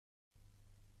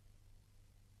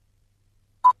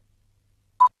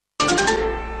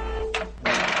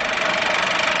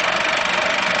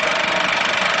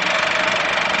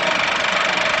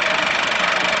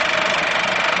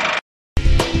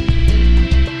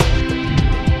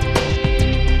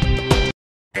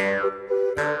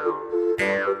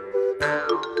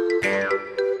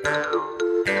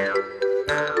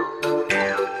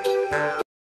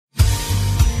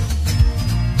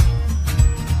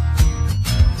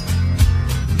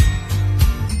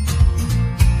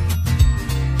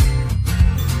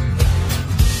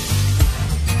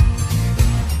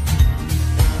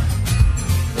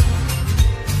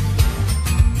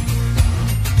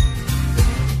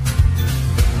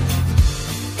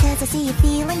see you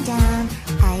feeling down.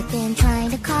 I've been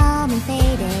trying to calm and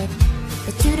fade it,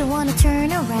 but you don't wanna turn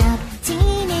around.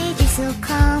 Teenage is so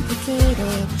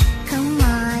complicated. Come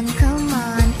on, come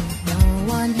on. No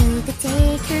one who could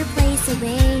take your place, oh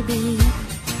baby.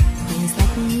 Please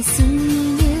let me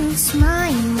see you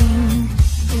smiling.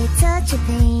 It's such a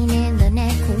pain in the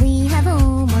neck when we have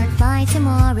homework by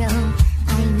tomorrow.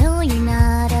 I know you're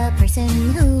not a person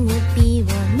who would be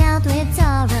worn out with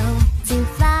sorrow. To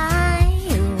fly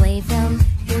away from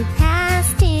your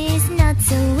past is not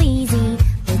so easy,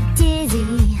 but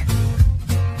dizzy.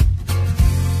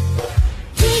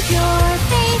 Keep your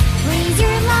faith, raise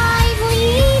your lively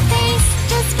face.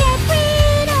 Just get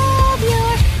rid of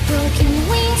your broken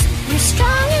wings. You're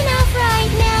strong enough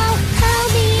right now. I'll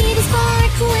be the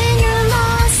spark when you're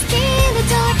lost in the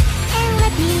dark. And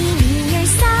let me be your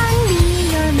sun, be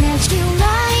your match to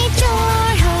light your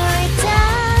heart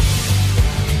up.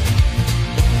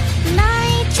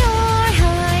 Light your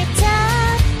heart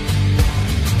up.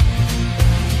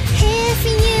 If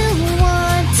you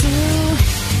want to.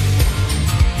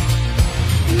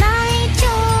 Light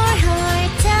your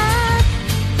heart up.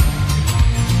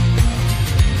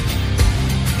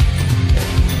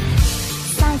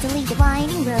 Time to leave the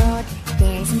winding road.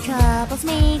 There's some troubles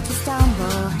make you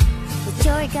stumble, but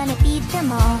you're gonna beat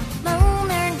them all.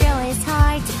 Lone girl is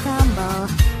hard to crumble.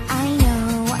 I know,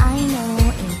 ain't no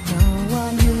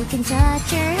one who can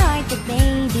touch your heart, but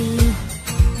baby,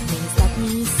 please let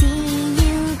me see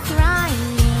you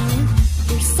crying.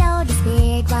 You're so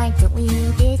despaired, why don't we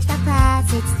ditch that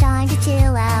class? It's time to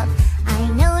chill out. I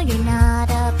know you're not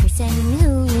a person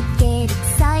who would get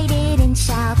excited and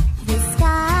shout. The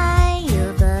sky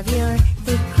above your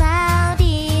thick cloud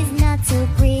is not so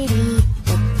pretty,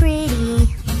 but pretty.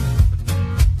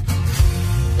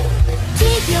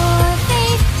 Keep your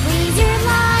faith,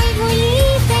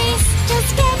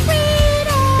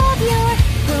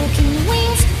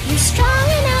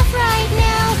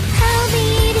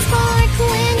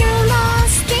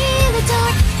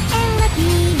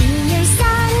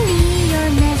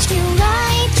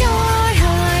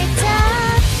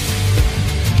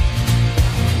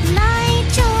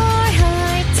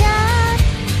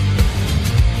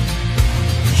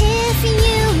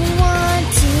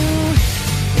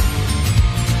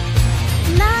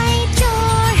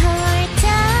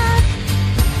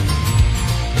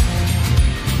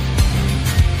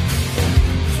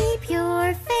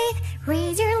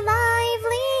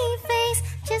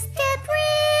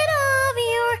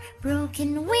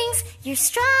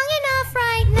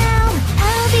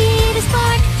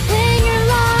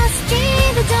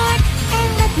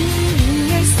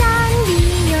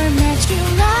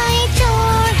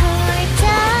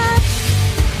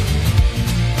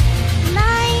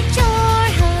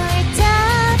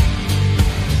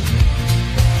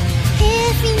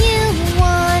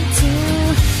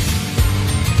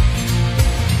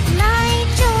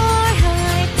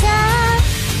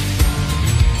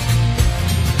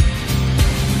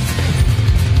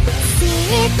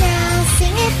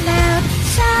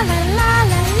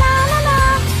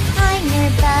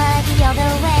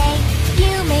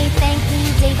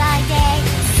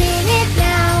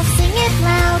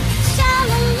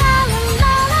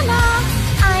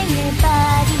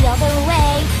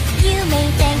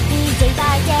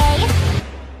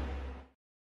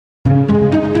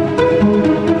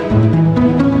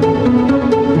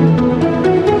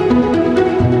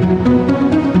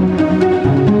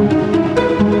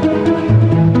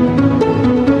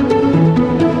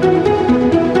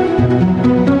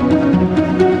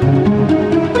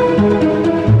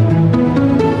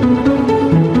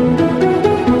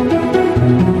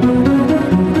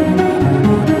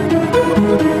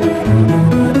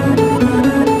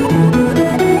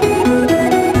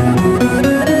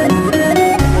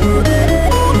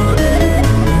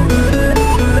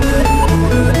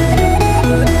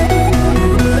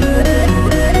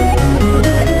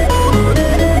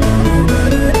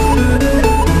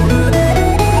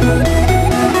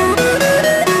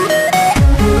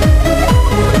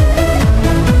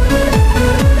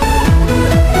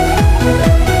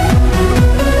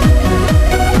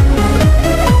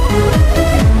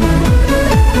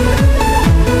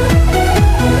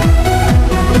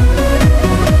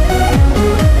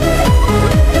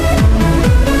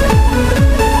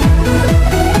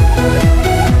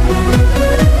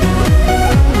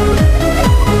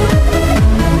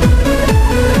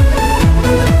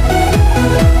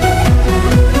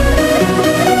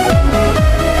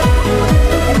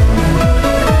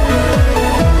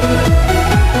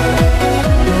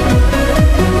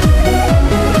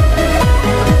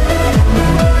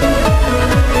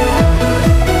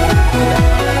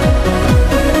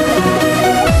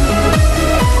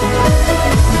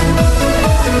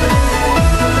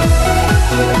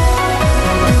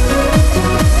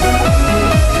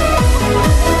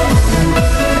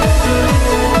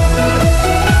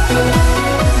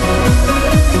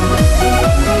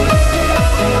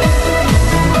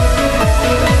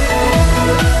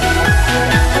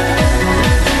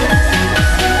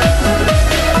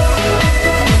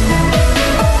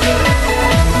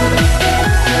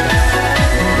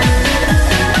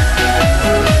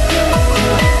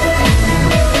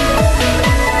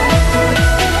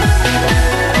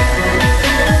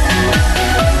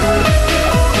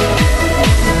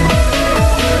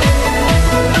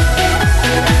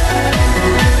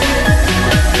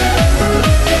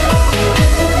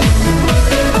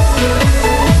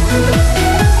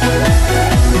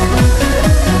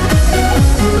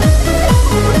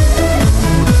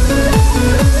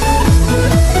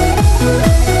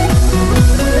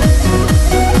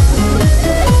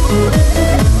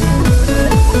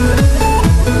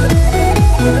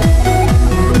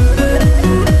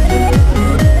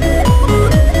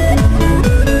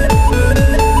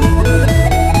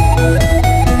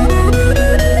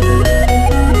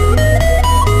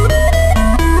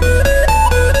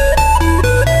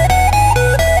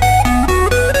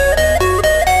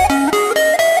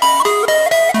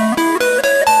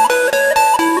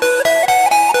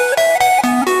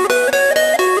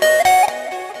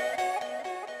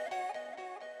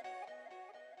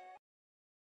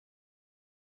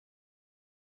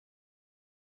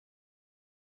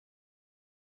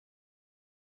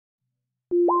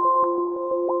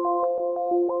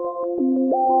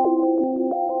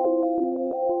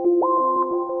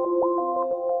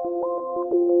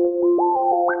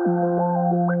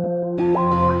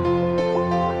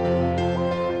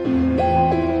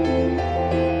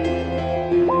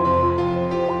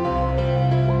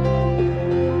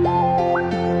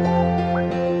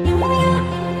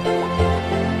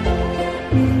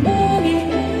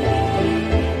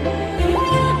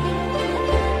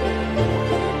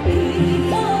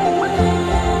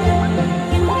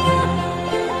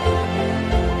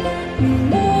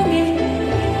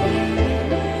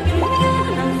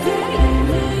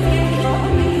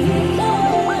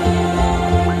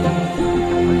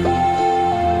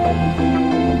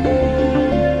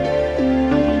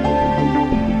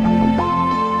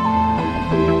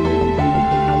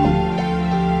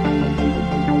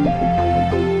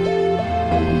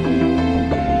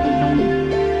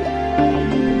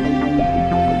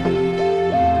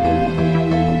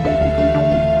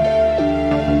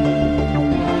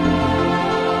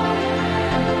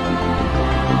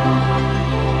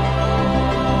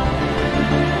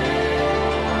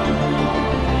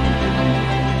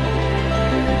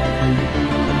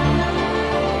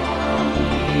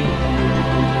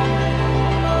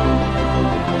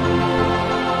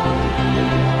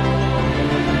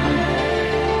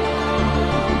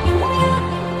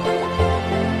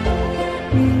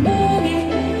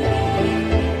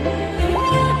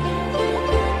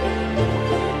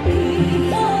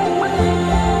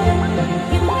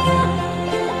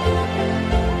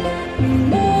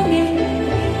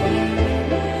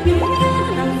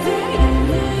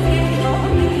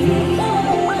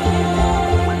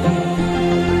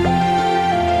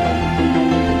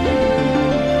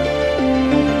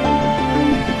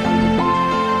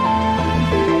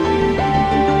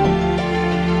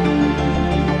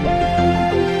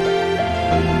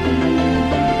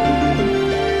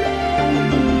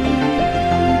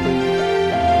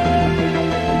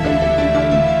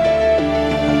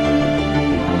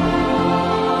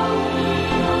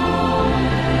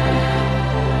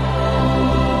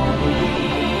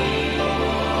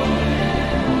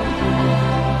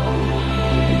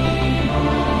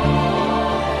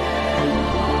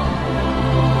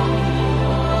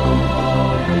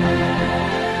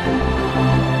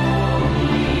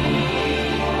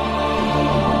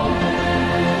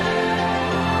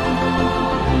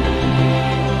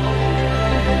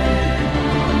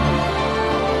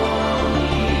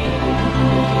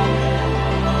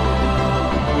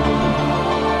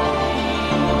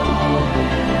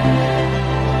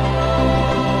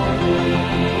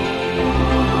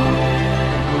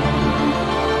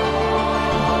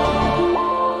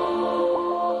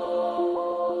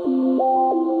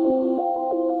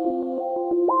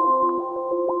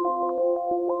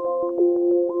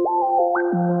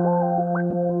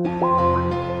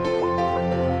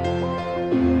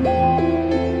 you